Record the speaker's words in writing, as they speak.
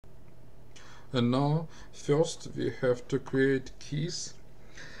And now, first we have to create keys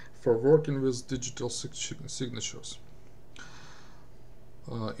for working with digital signatures.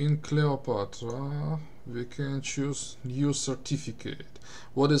 In Kleopatra, we can choose new certificate.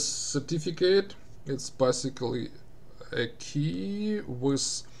 What is certificate? It's basically a key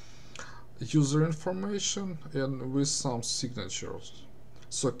with user information and with some signatures.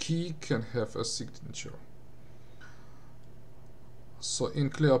 So key can have a signature. So in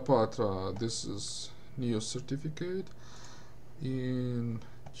Kleopatra, this is new certificate. In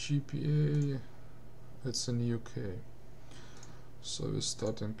GPA, it's a new key. So we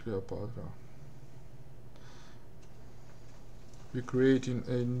start in Cleopatra. We're creating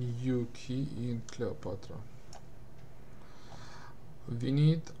a new key in Cleopatra. We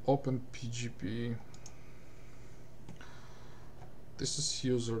need OpenPGP. This is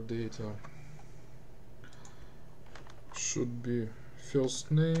user data. Should be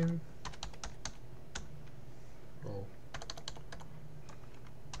first name. Oh.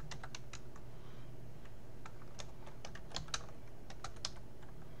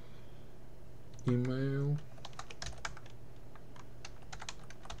 Email.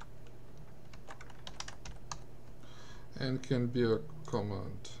 And can be a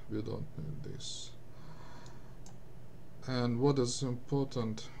command. We don't need this. And what is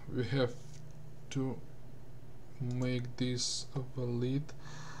important, we have to make this valid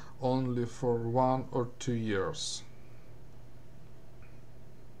only for 1 or 2 years.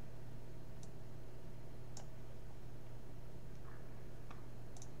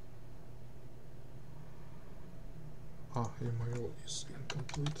 Email is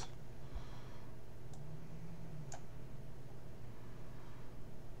incomplete.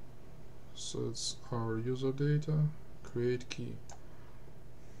 So it's our user data, create key.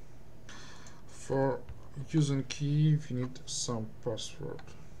 For using key, we need some password.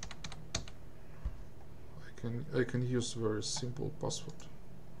 I can use very simple password.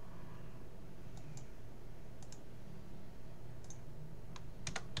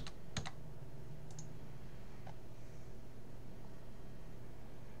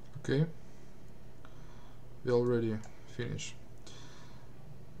 Okay, we already finished.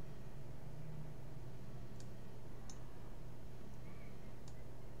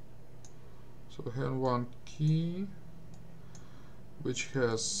 So we have one key which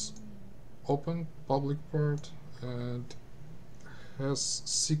has open public part and has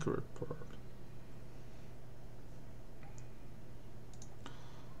secret part.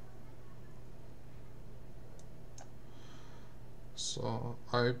 So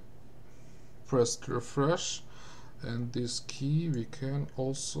I pressed refresh, and this key we can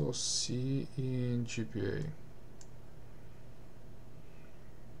also see in GPA.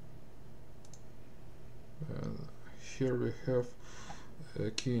 And here we have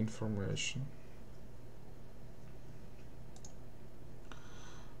key information.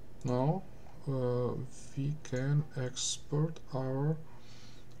 Now we can export our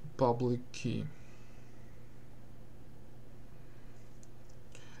public key.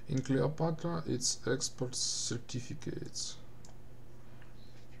 In Cleopatra, it's export certificates.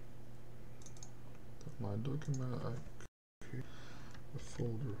 My document, I create a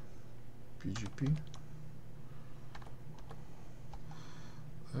folder PGP,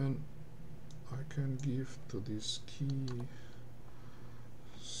 and I can give to this key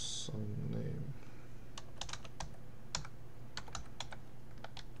some name.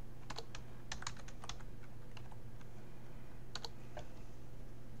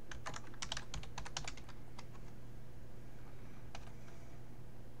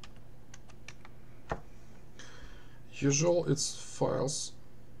 Usually it's files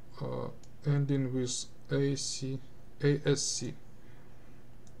ending with ASC.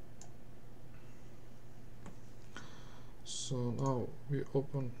 So now we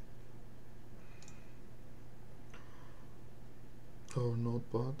open our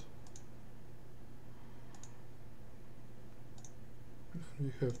notepad, and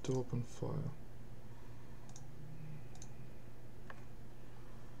we have to open file.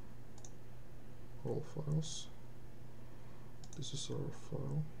 All files. This is our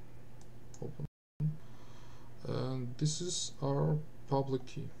file. Open. And this is our public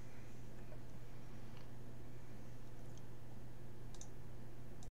key.